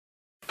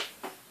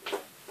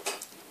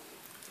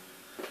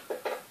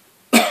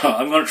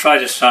I'm going to try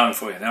this song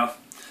for you now.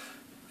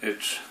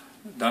 It's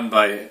done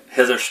by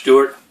Heather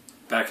Stewart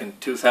back in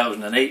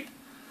 2008,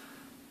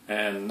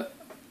 and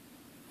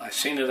I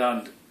seen it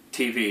on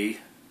TV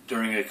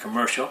during a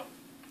commercial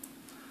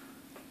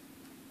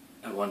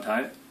at one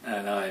time,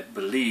 and I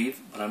believe,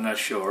 but I'm not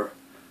sure,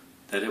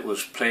 that it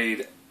was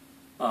played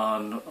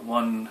on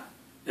one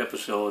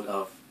episode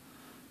of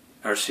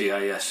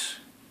RCIS.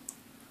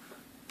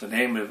 The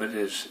name of it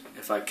is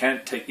If I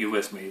Can't Take You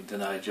With Me,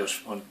 Then I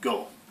Just Won't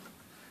Go.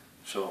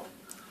 So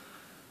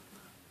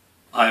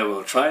I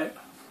will try it.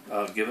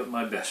 I'll give it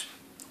my best.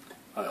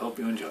 I hope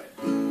you enjoy it.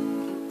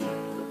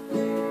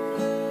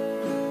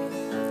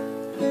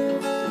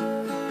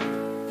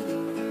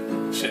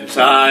 Since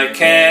I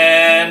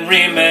can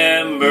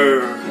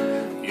remember,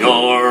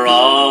 you're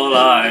all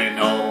I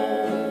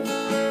know.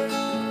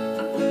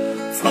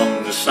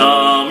 From the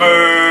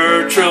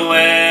summer to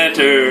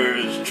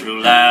winters,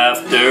 true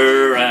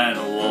laughter and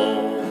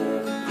woe.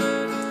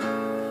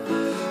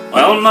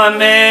 Well, my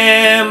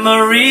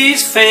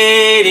memory's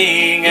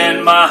fading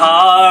and my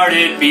heart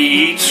it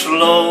beats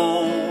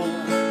slow.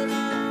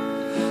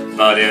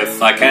 But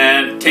if I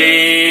can't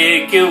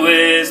take you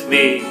with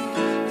me,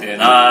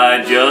 then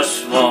I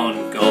just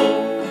won't go.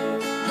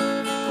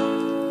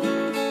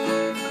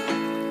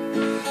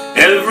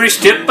 Every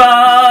step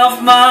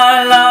of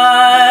my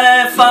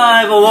life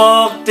I've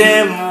walked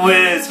them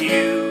with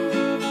you.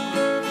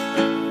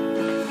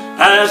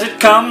 As it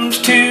comes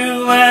to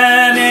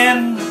an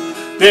end,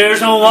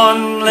 there's no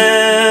one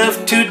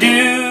left to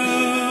do.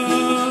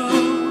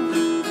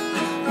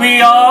 We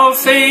all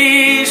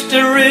faced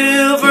a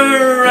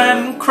river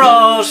and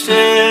crossed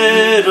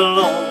it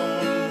alone.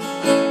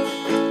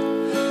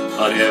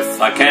 But if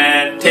I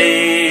can't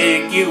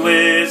take you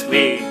with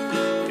me,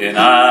 then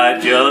I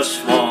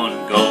just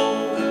won't go.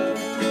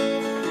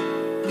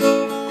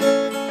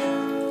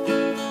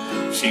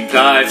 Seems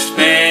I've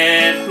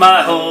spent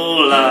my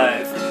whole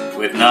life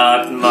with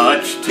not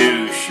much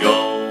to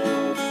show.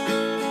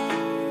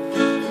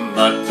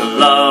 But the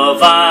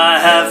love I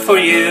have for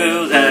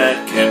you,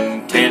 that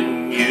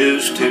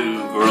continues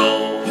to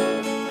grow.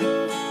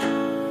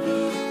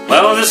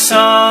 Well, the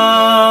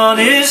sun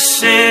is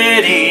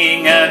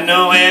setting and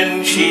the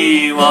wind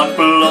she won't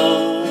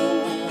blow.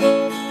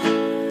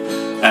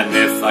 And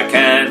if I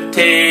can't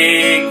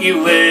take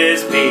you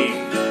with me,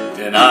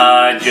 then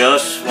I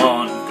just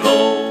won't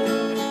go.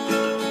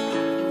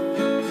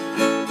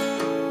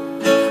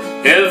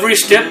 Every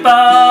step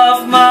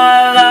of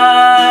my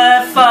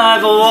life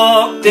I've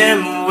walked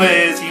them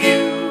with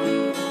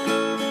you.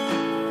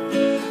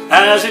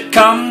 As it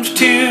comes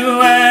to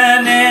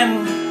an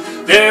end,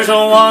 there's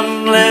no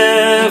one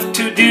left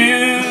to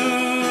do.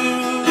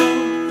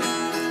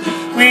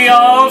 We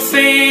all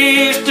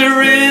faced a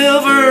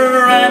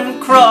river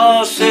and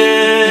crossed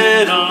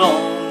it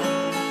alone.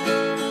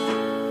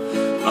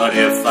 But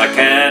if I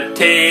can't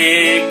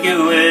take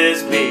you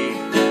with me,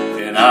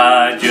 then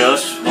I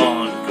just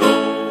won't go.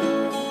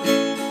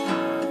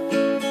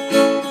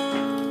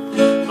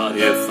 But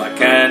if I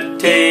can't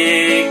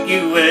take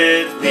you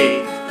with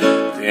me,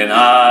 then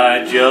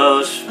I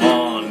just